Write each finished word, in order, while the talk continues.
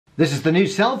This is the new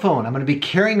cell phone I'm going to be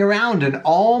carrying around in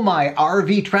all my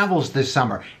RV travels this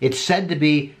summer. It's said to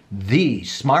be the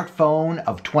smartphone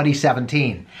of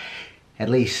 2017, at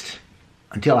least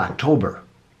until October.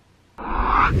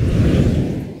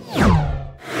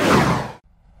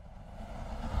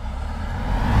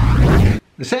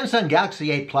 The Samsung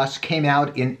Galaxy 8 Plus came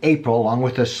out in April along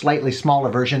with a slightly smaller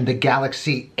version, the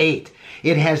Galaxy 8.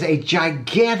 It has a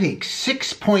gigantic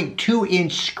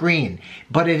 6.2-inch screen,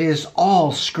 but it is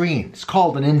all screen. It's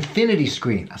called an infinity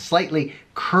screen, a slightly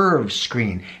curved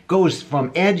screen. Goes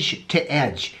from edge to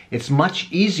edge. It's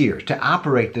much easier to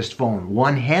operate this phone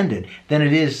one-handed than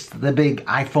it is the big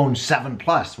iPhone 7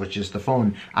 Plus, which is the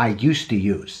phone I used to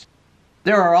use.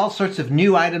 There are all sorts of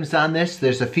new items on this.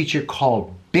 There's a feature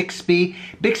called Bixby.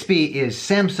 Bixby is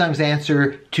Samsung's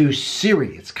answer to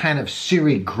Siri. It's kind of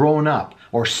Siri grown up,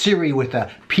 or Siri with a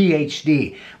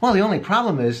PhD. Well, the only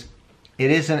problem is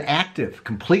it isn't active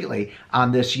completely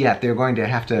on this yet. They're going to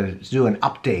have to do an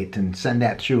update and send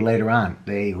that through later on.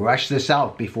 They rushed this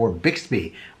out before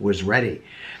Bixby was ready.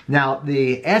 Now,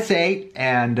 the S8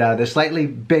 and the slightly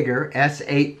bigger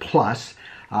S8 Plus,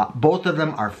 both of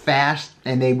them are fast,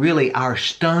 and they really are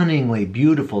stunningly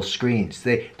beautiful screens.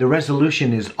 The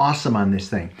resolution is awesome on this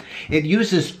thing. It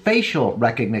uses facial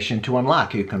recognition to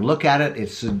unlock. You can look at it,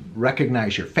 it'll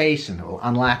recognize your face and it'll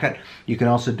unlock it. You can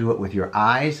also do it with your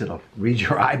eyes. It'll read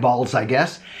your eyeballs, I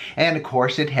guess. And of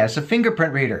course, it has a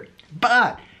fingerprint reader.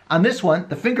 But on this one,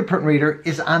 the fingerprint reader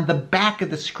is on the back of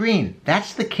the screen.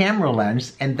 That's the camera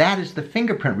lens, and that is the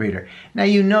fingerprint reader. Now,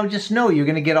 just know you're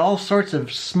going to get all sorts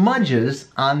of smudges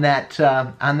on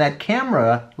that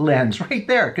camera lens right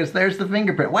there, because there's the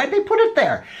fingerprint. Why'd they put it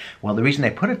there? Well, the reason they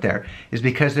put it there is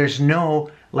because there's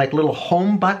no little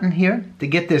home button here. To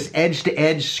get this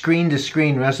edge-to-edge,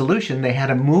 screen-to-screen resolution, they had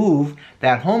to move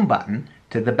that home button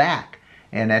to the back,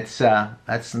 and that's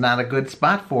not a good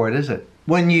spot for it, is it?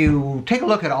 When you take a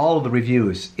look at all of the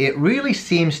reviews, it really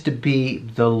seems to be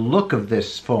the look of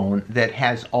this phone that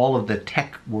has all of the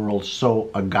tech world so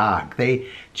agog. They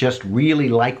just really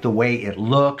like the way it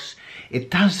looks. It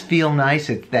does feel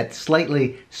nice. That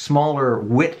slightly smaller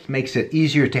width makes it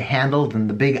easier to handle than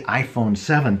the big iPhone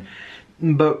 7.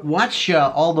 But watch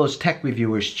all those tech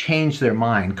reviewers change their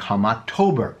mind come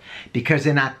October. Because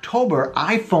in October,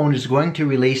 iPhone is going to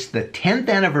release the 10th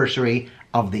anniversary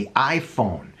of the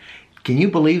iPhone. Can you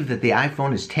believe that the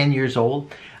iPhone is 10 years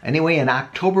old? Anyway, in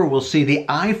October, we'll see the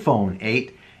iPhone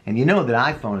 8, and you know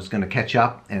that iPhone is going to catch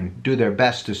up and do their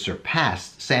best to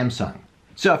surpass Samsung.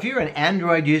 So if you're an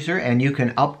Android user and you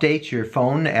can update your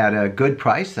phone at a good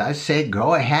price, I say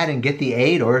go ahead and get the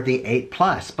 8 or the 8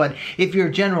 Plus. But if you're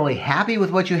generally happy with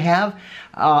what you have,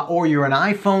 or you're an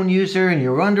iPhone user and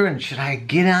you're wondering, should I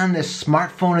get on this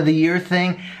smartphone of the year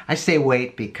thing? I say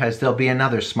wait, because there'll be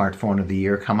another smartphone of the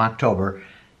year come October,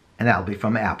 and that'll be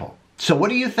from Apple. So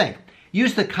what do you think?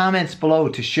 Use the comments below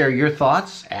to share your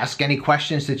thoughts, ask any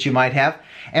questions that you might have,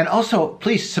 and also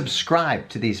please subscribe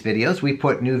to these videos. We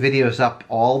put new videos up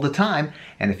all the time,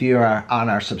 and if you are on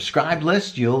our subscribe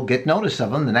list, you'll get notice of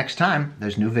them the next time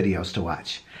there's new videos to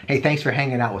watch. Hey, thanks for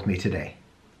hanging out with me today.